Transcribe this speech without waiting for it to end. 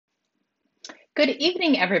Good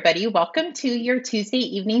evening, everybody. Welcome to your Tuesday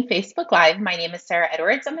evening Facebook Live. My name is Sarah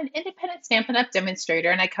Edwards. I'm an independent Stampin' Up! Demonstrator,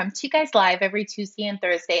 and I come to you guys live every Tuesday and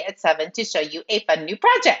Thursday at 7 to show you a fun new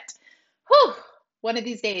project. Whew! One of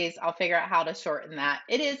these days, I'll figure out how to shorten that.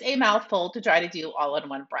 It is a mouthful to try to do all in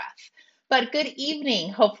one breath. But good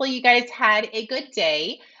evening. Hopefully, you guys had a good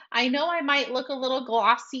day. I know I might look a little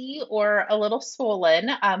glossy or a little swollen.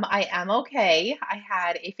 I am okay. I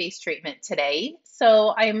had a face treatment today,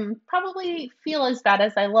 so I'm probably feel as bad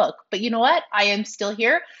as I look. But you know what? I am still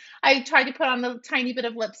here. I tried to put on a tiny bit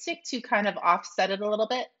of lipstick to kind of offset it a little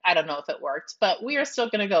bit. I don't know if it worked, but we are still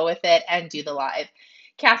going to go with it and do the live.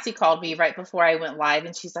 Cassie called me right before I went live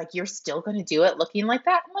and she's like, "You're still going to do it looking like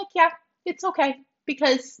that?" I'm like, "Yeah, it's okay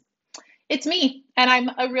because it's me and I'm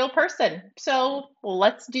a real person. So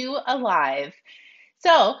let's do a live."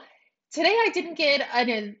 So today I didn't get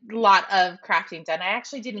a lot of crafting done. I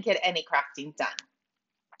actually didn't get any crafting done.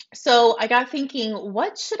 So I got thinking,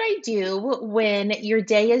 what should I do when your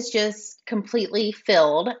day is just completely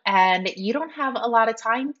filled and you don't have a lot of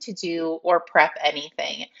time to do or prep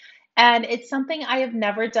anything? And it's something I have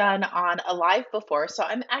never done on a live before, so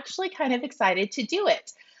I'm actually kind of excited to do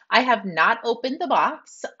it. I have not opened the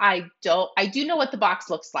box. I do know what the box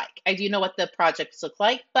looks like. I do know what the projects look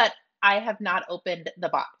like, but I have not opened the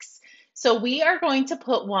box. So we are going to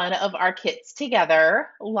put one of our kits together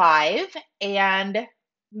live and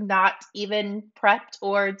not even prepped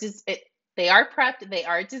or just they are prepped, they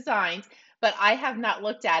are designed, but I have not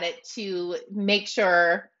looked at it to make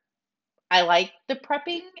sure I like the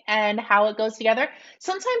prepping and how it goes together.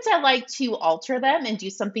 Sometimes I like to alter them and do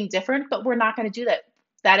something different, but we're not going to do that.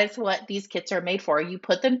 That is what these kits are made for. You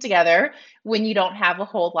put them together when you don't have a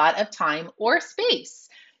whole lot of time or space.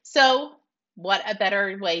 So, what a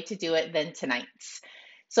better way to do it than tonight?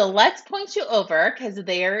 So, let's point you over because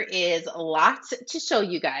there is lots to show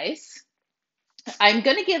you guys. I'm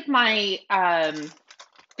going to give my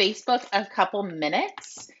Facebook a couple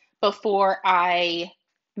minutes before I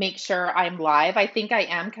make sure I'm live. I think I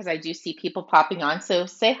am because I do see people popping on. So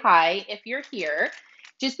say hi if you're here,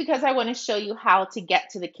 just because I want to show you how to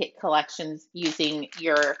get to the kit collections using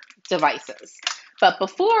your devices. But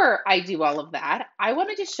before I do all of that, I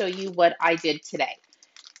wanted to show you what I did today.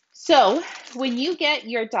 So when you get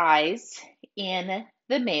your dies in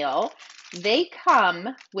the mail, they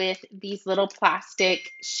come with these little plastic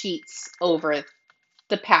sheets over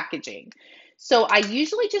the packaging. So I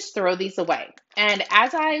usually just throw these away. And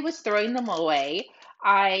as I was throwing them away,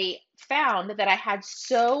 I found that I had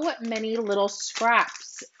so many little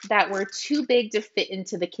scraps that were too big to fit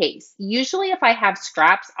into the case. Usually if I have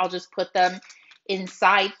scraps, I'll just put them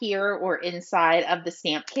inside here or inside of the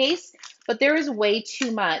stamp case, but there is way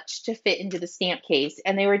too much to fit into the stamp case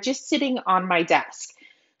and they were just sitting on my desk.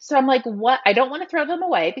 So I'm like, what? I don't want to throw them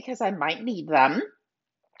away because I might need them.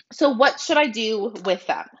 So what should I do with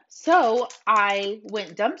them? So I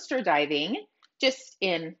went dumpster diving just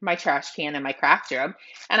in my trash can in my craft room,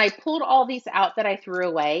 and I pulled all these out that I threw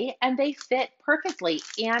away, and they fit perfectly,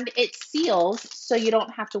 and it seals so you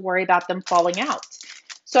don't have to worry about them falling out.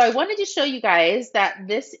 So I wanted to show you guys that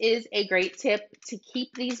this is a great tip to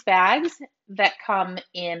keep these bags that come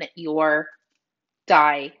in your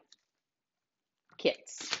die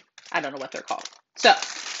kits. I don't know what they're called. So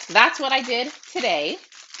that's what I did today.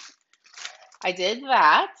 I did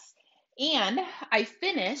that. And I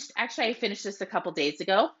finished this a couple days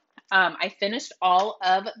ago. I finished all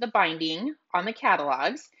of the binding on the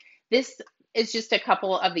catalogs. This is just a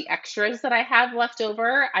couple of the extras that I have left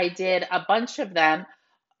over. I did a bunch of them.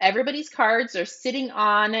 Everybody's cards are sitting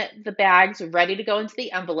on the bags, ready to go into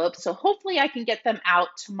the envelope. So hopefully I can get them out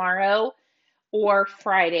tomorrow or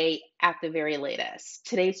Friday at the very latest.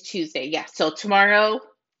 Today's Tuesday. Yeah, so tomorrow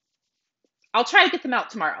I'll try to get them out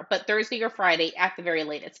tomorrow, but Thursday or Friday at the very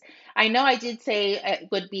latest. I know I did say it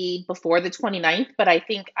would be before the 29th, but I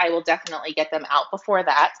think I will definitely get them out before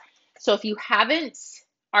that. So if you haven't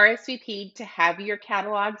RSVP'd to have your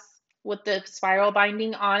catalogs with the spiral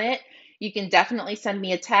binding on it, you can definitely send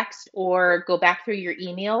me a text or go back through your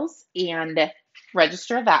emails and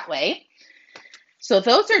register that way. So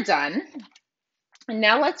those are done. And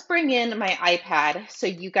now let's bring in my iPad so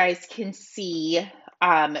you guys can see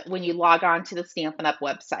when you log on to the Stampin' Up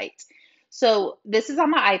website. So this is on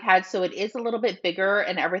my iPad, so it is a little bit bigger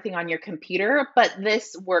and everything on your computer, but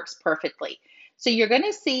this works perfectly. So you're going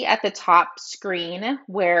to see at the top screen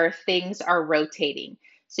where things are rotating.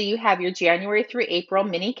 So you have your January through April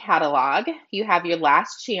mini catalog. You have your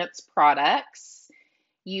last chance products.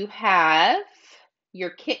 You have your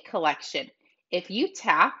kit collection. If you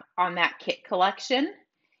tap on that kit collection,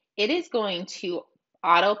 it is going to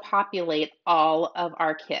auto-populate all of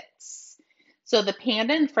our kits. So the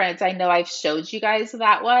Panda and Friends, I know I've showed you guys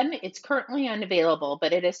that one. It's currently unavailable,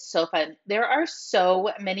 but it is so fun. There are so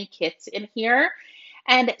many kits in here,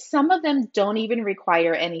 and some of them don't even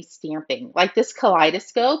require any stamping. Like this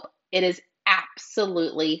kaleidoscope, it is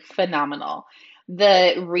absolutely phenomenal.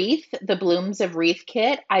 The wreath, the Blooms of Wreath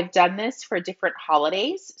kit, I've done this for different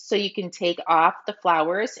holidays. So you can take off the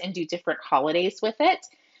flowers and do different holidays with it.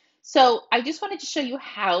 So I just wanted to show you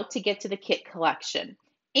how to get to the kit collection.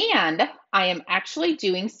 And I am actually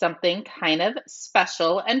doing something kind of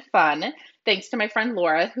special and fun, thanks to my friend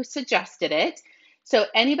Laura who suggested it. So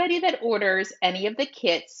anybody that orders any of the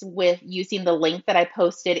kits with using the link that I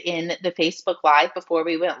posted in the Facebook Live before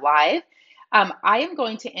we went live, I am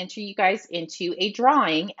going to enter you guys into a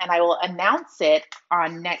drawing, and I will announce it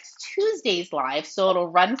on next Tuesday's live. So it'll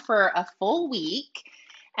run for a full week.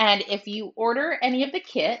 And if you order any of the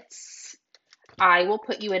kits, I will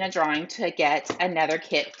put you in a drawing to get another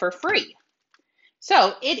kit for free.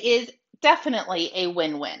 So it is definitely a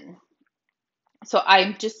win-win. So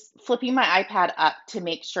I'm just flipping my iPad up to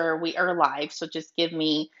make sure we are live. So just give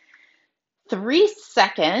me 3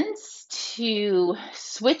 seconds to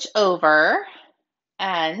switch over,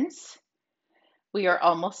 and we are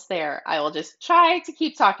almost there. I will just try to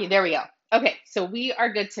keep talking. There we go. Okay, so we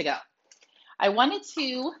are good to go. I wanted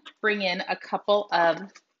to bring in a couple of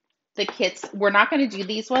the kits. We're not going to do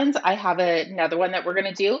these ones. I have another one that we're going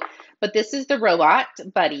to do, but this is the Robot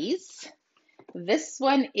Buddies. This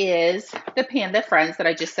one is the Panda Friends that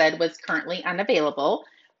I just said was currently unavailable,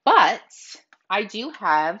 but I do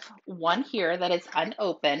have one here that is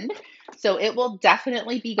unopened, so it will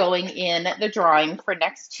definitely be going in the drawing for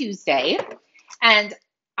next Tuesday. And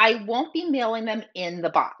I won't be mailing them in the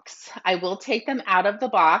box. I will take them out of the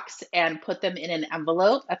box and put them in an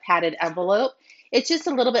envelope, a padded envelope. It's just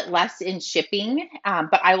a little bit less in shipping,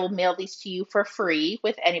 but I will mail these to you for free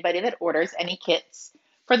with anybody that orders any kits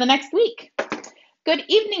for the next week. Good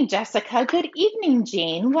evening, Jessica. Good evening,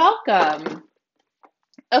 Jane. Welcome.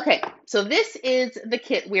 Okay, so this is the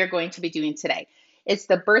kit we are going to be doing today. It's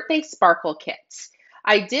the Birthday Sparkle Kit.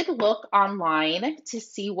 I did look online to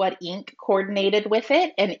see what ink coordinated with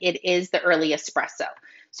it, and it is the Early Espresso.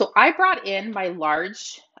 So I brought in my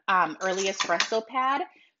large Early Espresso pad,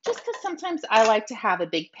 just because sometimes I like to have a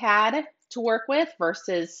big pad to work with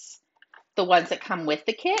versus the ones that come with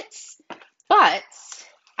the kits. But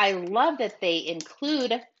I love that they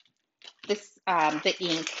include this the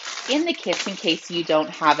ink in the kits in case you don't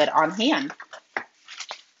have it on hand.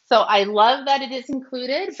 So I love that it is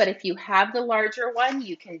included, but if you have the larger one,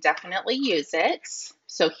 you can definitely use it.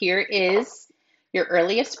 So here is your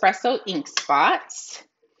Early Espresso ink spots.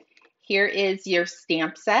 Here is your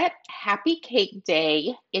stamp set. Happy Cake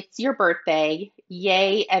Day. It's your birthday.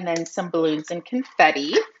 Yay. And then some balloons and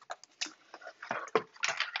confetti.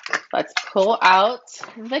 Let's pull out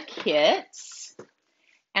the kit.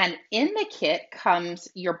 And in the kit comes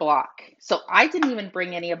your block. So I didn't even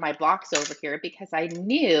bring any of my blocks over here because I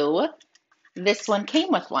knew this one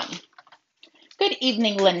came with one. Good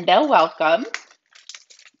evening, Linda. Welcome.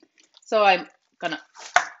 So I'm going to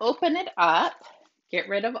open it up, get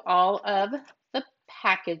rid of all of the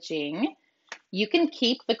packaging. You can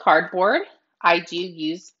keep the cardboard. I do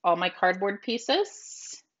use all my cardboard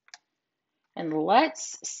pieces. And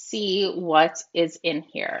let's see what is in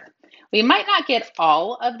here. We might not get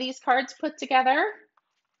all of these cards put together,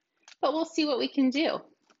 but we'll see what we can do.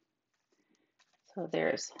 So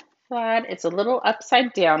there's that. It's a little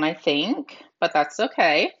upside down, I think, but that's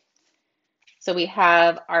okay. So we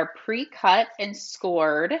have our pre-cut and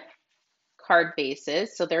scored card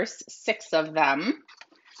bases. So there's 6 of them.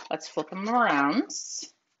 Let's flip them around.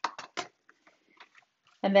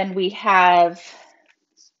 And then we have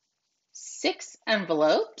 6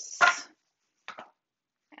 envelopes.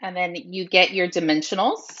 And then you get your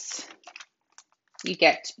dimensionals. You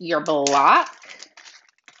get your block.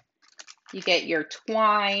 You get your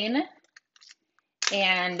twine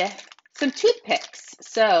and some toothpicks.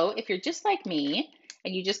 So if you're just like me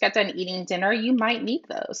and you just got done eating dinner, you might need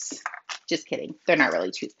those. Just kidding. They're not really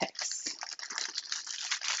toothpicks.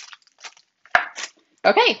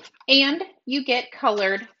 Okay, and you get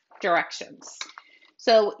colored directions.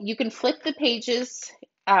 So you can flip the pages.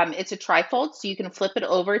 It's a trifold, so you can flip it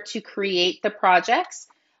over to create the projects.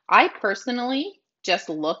 I personally just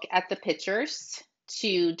look at the pictures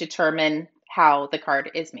to determine how the card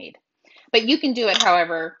is made. But you can do it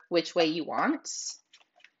however, which way you want.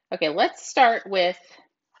 Okay, let's start with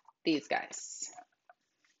these guys.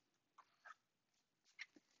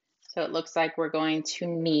 So it looks like we're going to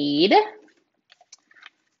need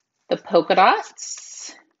the polka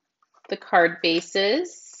dots, the card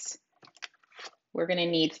bases, we're going to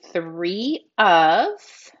need 3 of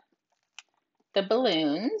the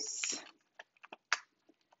balloons.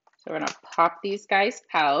 So we're going to pop these guys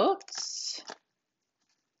out.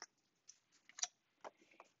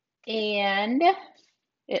 And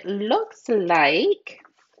it looks like,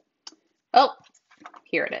 oh,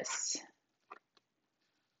 here it is.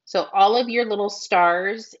 So all of your little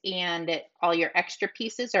stars and all your extra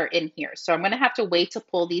pieces are in here. So I'm going to have to wait to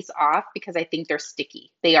pull these off because I think they're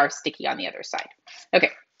sticky. They are sticky on the other side.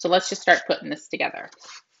 Okay, so let's just start putting this together.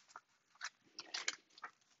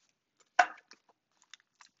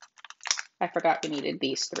 I forgot we needed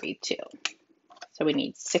these 3 too. So we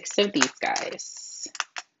need 6 of these guys.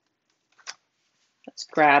 Let's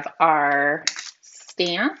grab our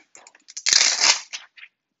stamp.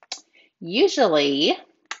 Usually,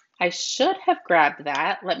 I should have grabbed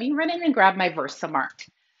that. Let me run in and grab my Versamark.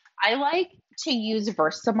 I like to use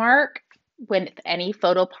Versamark with any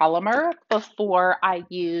photopolymer before I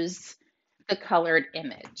use the colored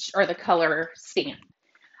image or the color stamp.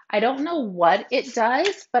 I don't know what it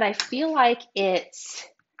does, but I feel like it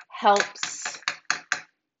helps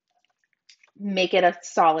make it a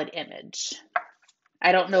solid image.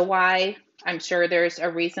 I don't know why. I'm sure there's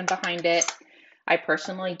a reason behind it. I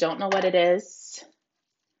personally don't know what it is,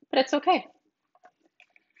 but it's okay.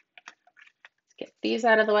 Let's get these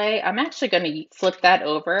out of the way. I'm actually going to flip that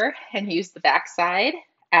over and use the back side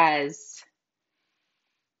as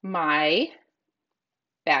my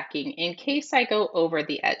backing in case I go over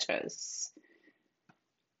the edges.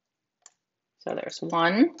 So there's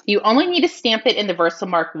 1. You only need to stamp it in the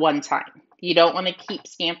Versamark 1 time. You don't want to keep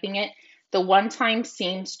stamping it. The 1 time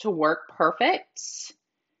seems to work perfect,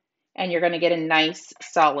 and you're going to get a nice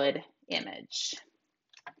solid image.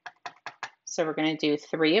 So we're going to do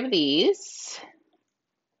 3 of these.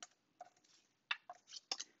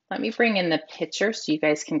 Let me bring in the picture so you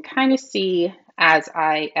guys can kind of see as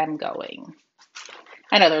I am going.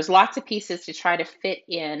 I know there's lots of pieces to try to fit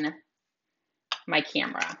in my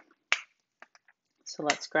camera. So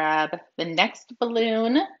let's grab the next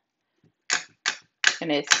balloon. I'm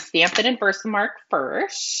going to stamp it in Versamark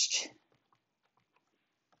first.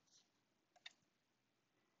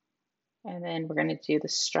 And then we're going to do the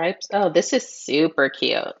stripes. Oh, this is super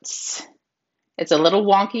cute. It's a little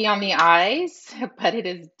wonky on the eyes, but it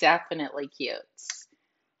is definitely cute.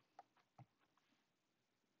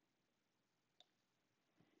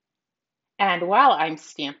 And while I'm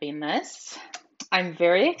stamping this, I'm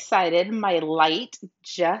very excited. My light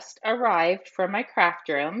just arrived from my craft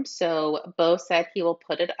room. So Bo said he will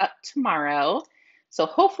put it up tomorrow. So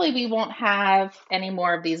hopefully we won't have any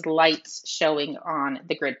more of these lights showing on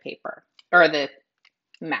the grid paper or the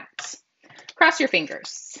mats. Cross your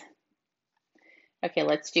fingers. Okay,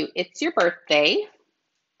 let's do It's Your Birthday.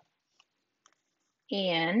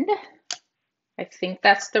 And I think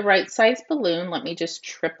that's the right size balloon. Let me just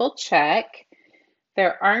triple check.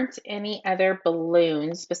 There aren't any other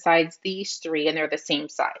balloons besides these 3, and they're the same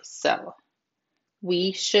size. So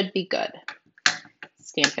we should be good.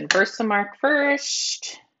 Stamp in Versamark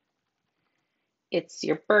first. It's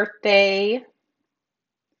Your Birthday.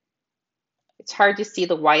 It's hard to see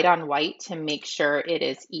the white on white to make sure it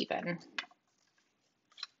is even.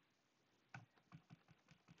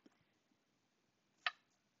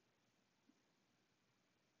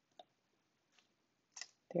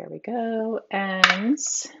 There we go. And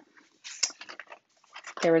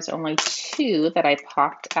there was only 2 that I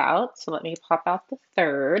popped out. So let me pop out the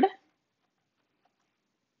 3rd.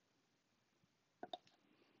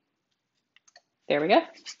 There we go.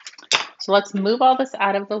 So let's move all this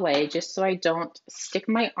out of the way just so I don't stick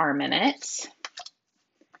my arm in it.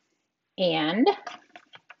 And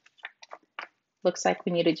looks like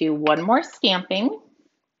we need to do 1 more stamping.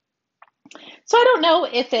 So I don't know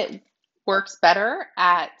if it works better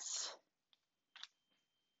at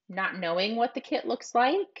not knowing what the kit looks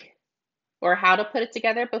like or how to put it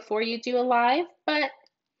together before you do a live, but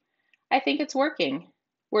I think it's working.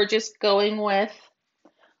 We're just going with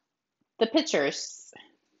the pictures.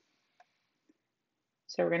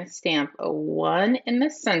 So we're going to stamp a 1 in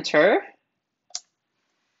the center.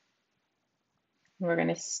 We're going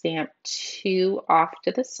to stamp 2 off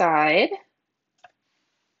to the side.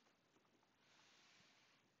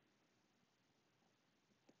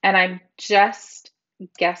 And I'm just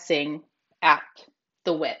guessing at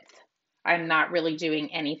the width. I'm not really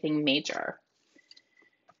doing anything major.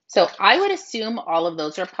 So I would assume all of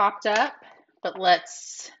those are popped up, but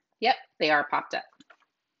yep, they are popped up.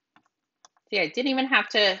 See, I didn't even have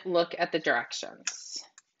to look at the directions.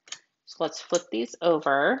 So let's flip these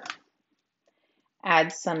over,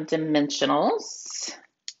 add some dimensionals.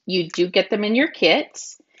 You do get them in your kit.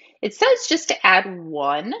 It says just to add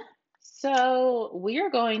one, so we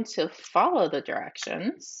are going to follow the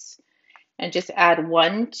directions and just add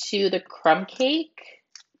one to the crumb cake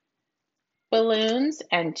balloons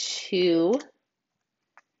and two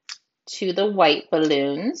to the white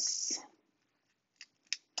balloons.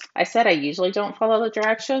 I said I usually don't follow the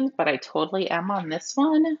directions, but I totally am on this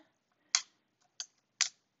one.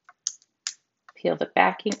 Peel the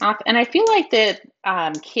backing off. And I feel like the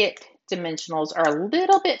kit dimensionals are a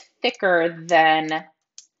little bit thicker than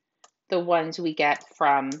the ones we get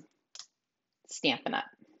from Stampin' Up.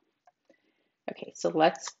 Okay, so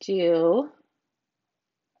let's do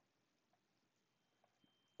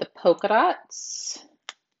the polka dots.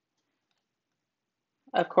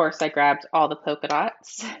 Of course, I grabbed all the polka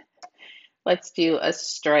dots. Let's do a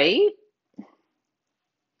stripe.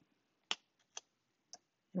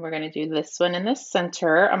 We're going to do this one in the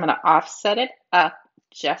center. I'm going to offset it up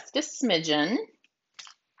just a smidgen.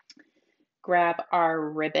 Grab our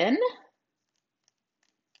ribbon.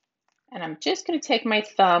 And I'm just going to take my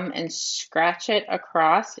thumb and scratch it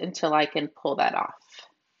across until I can pull that off.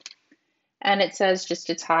 And it says just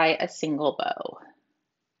to tie a single bow.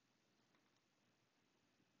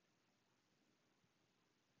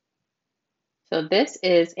 So this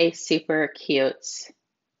is a super cute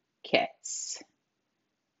kit.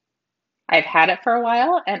 I've had it for a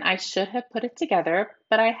while and I should have put it together,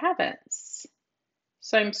 but I haven't.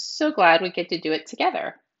 So I'm so glad we get to do it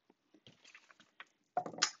together.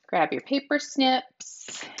 Grab your paper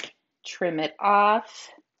snips, trim it off.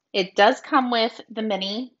 It does come with the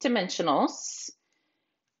mini dimensionals.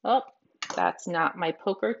 Oh, that's not my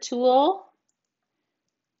poker tool.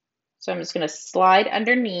 So I'm just going to slide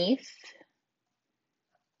underneath,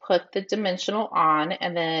 put the dimensional on,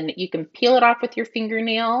 and then you can peel it off with your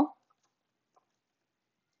fingernail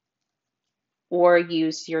or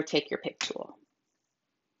use your take your pick tool.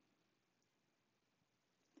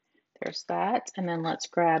 There's that. And then let's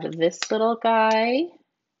grab this little guy.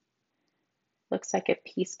 Looks like a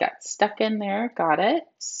piece got stuck in there. Got it.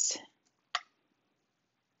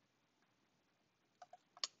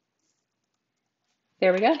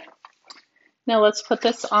 There we go. Now let's put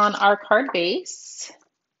this on our card base.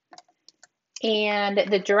 And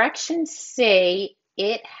the directions say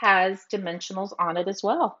it has dimensionals on it as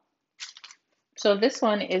well. So this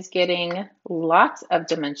one is getting lots of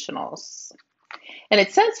dimensionals. And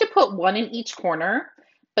it says to put one in each corner,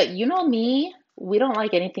 but you know me, we don't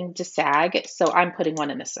like anything to sag, so I'm putting one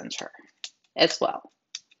in the center as well.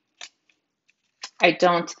 I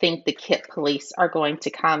don't think the kit police are going to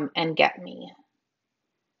come and get me.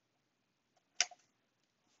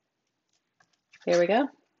 There we go.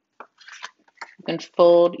 You can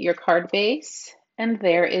fold your card base, and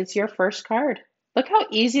there is your first card. Look how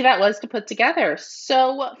easy that was to put together.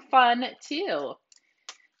 So fun too.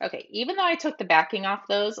 Okay, even though I took the backing off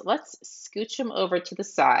those, let's scooch them over to the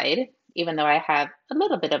side, even though I have a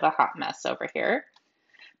little bit of a hot mess over here.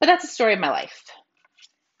 But that's the story of my life.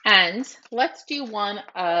 And let's do one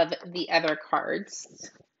of the other cards.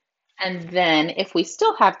 And then if we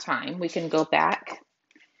still have time, we can go back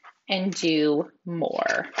and do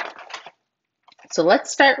more. So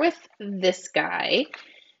let's start with this guy.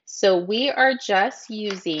 So we are just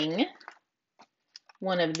using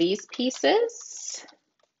one of these pieces.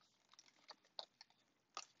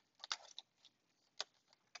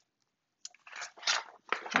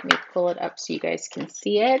 Let me pull it up so you guys can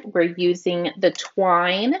see it. We're using the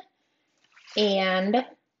twine and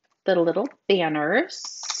the little banners.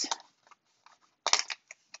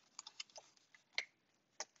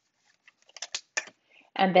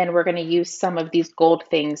 And then we're going to use some of these gold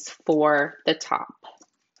things for the top.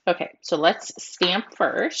 Okay, so let's stamp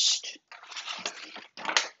first.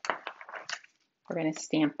 We're going to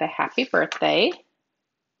stamp the happy birthday.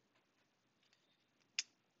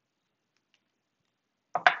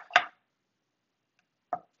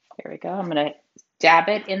 There we go. I'm going to dab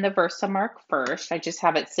it in the Versamark first. I just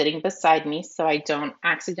have it sitting beside me so I don't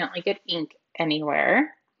accidentally get ink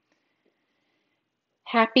anywhere.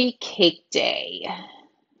 Happy Cake Day.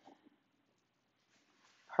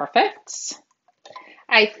 Perfect.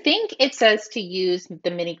 I think it says to use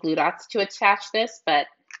the mini glue dots to attach this, but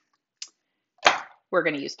we're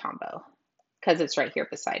going to use Tombow because it's right here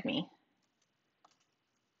beside me.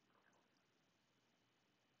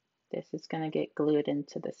 This is going to get glued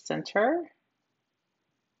into the center.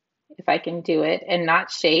 If I can do it and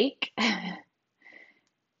not shake.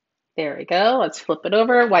 There we go. Let's flip it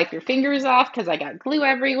over. Wipe your fingers off because I got glue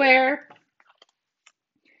everywhere.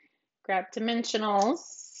 Grab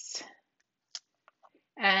dimensionals.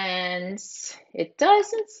 And it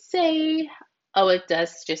doesn't say Oh, it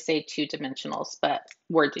does just say 2 dimensionals, but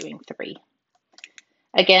we're doing 3.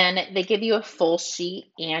 Again, they give you a full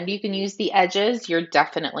sheet and you can use the edges. You're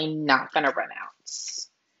definitely not going to run out.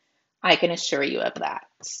 I can assure you of that.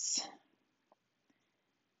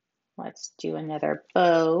 Let's do another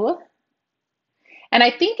bow. And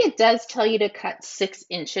I think it does tell you to cut 6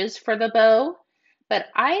 inches for the bow, but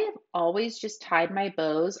I have always just tied my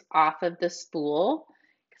bows off of the spool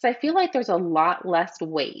because I feel like there's a lot less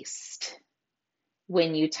waste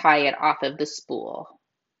when you tie it off of the spool.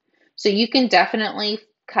 So you can definitely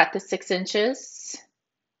cut the 6 inches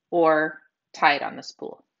or tie it on the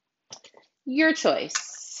spool. Your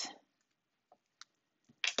choice.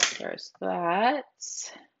 There's that.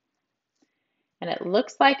 And it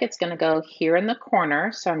looks like it's going to go here in the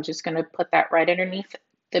corner. So I'm just going to put that right underneath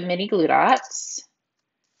the mini glue dots.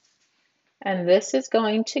 And this is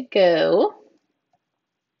going to go.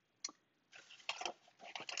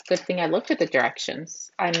 Good thing I looked at the directions.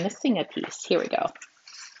 I'm missing a piece. Here we go.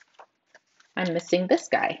 I'm missing this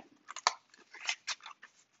guy.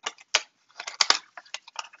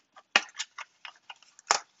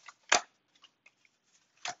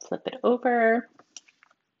 Flip it over.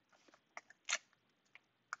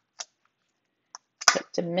 Put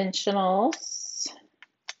dimensionals.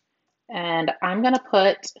 And I'm going to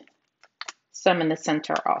put some in the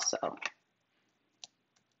center also.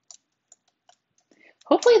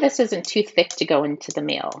 Hopefully this isn't too thick to go into the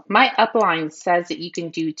mail. My upline says that you can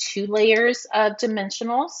do 2 layers of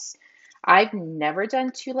dimensionals. I've never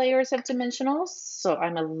done 2 layers of dimensionals, so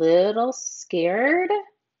I'm a little scared.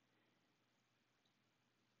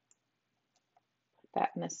 Put that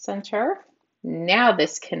in the center. Now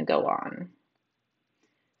this can go on.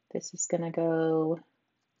 This is going to go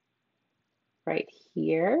right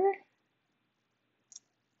here.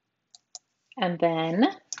 And then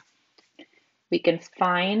we can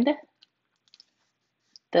find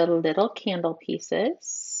the little candle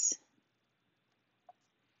pieces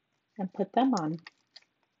and put them on.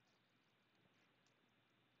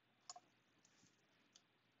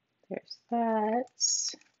 There's that.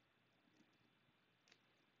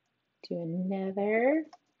 Do another.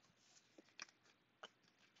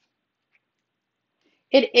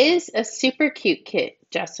 It is a super cute kit,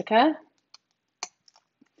 Jessica.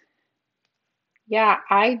 Yeah,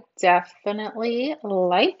 I definitely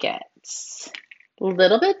like it. A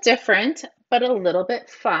little bit different, but a little bit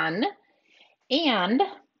fun. And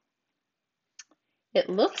it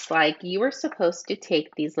looks like you were supposed to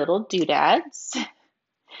take these little doodads.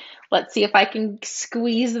 Let's see if I can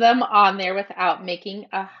squeeze them on there without making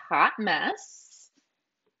a hot mess.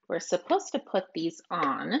 We're supposed to put these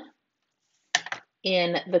on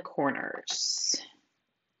in the corners.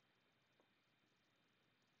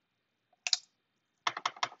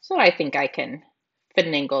 So I think I can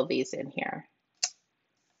finagle these in here.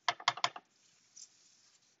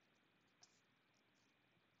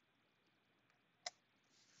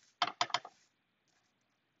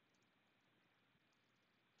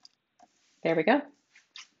 There we go.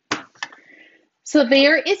 So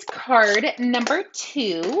there is card number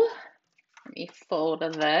 2. Let me fold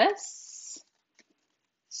this.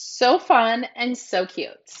 So fun and so cute.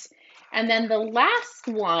 And then the last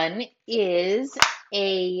one is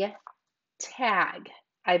a tag,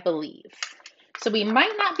 I believe. So we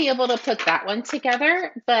might not be able to put that one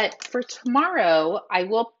together, but for tomorrow, I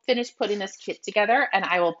will finish putting this kit together and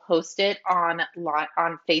I will post it on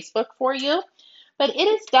Facebook for you. But it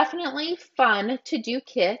is definitely fun to do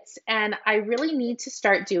kits, and I really need to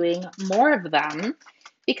start doing more of them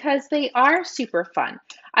because they are super fun.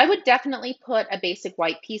 I would definitely put a basic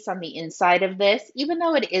white piece on the inside of this, even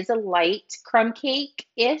though it is a light crumb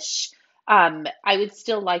cake-ish. I would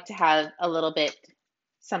still like to have a little bit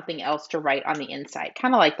something else to write on the inside,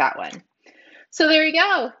 kind of like that one. So there you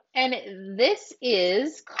go. And this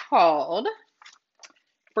is called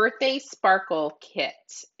Birthday Sparkle Kit,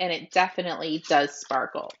 and it definitely does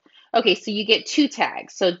sparkle. Okay, so you get 2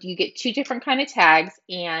 tags. So you get 2 different kind of tags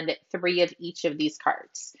and 3 of each of these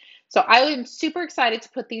cards. So I am super excited to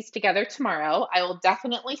put these together tomorrow. I will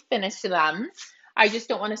definitely finish them. I just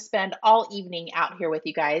don't want to spend all evening out here with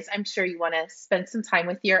you guys. I'm sure you want to spend some time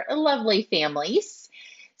with your lovely families.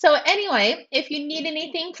 So anyway, if you need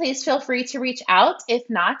anything, please feel free to reach out. If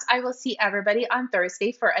not, I will see everybody on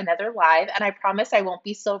Thursday for another live, and I promise I won't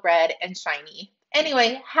be so red and shiny.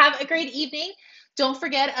 Anyway, have a great evening. Don't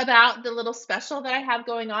forget about the little special that I have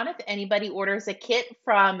going on. If anybody orders a kit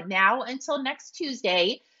from now until next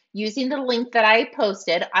Tuesday, using the link that I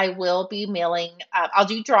posted, I will be mailing, I'll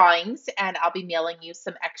do drawings, and I'll be mailing you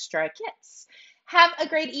some extra kits. Have a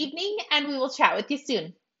great evening, and we will chat with you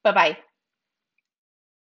soon. Bye-bye.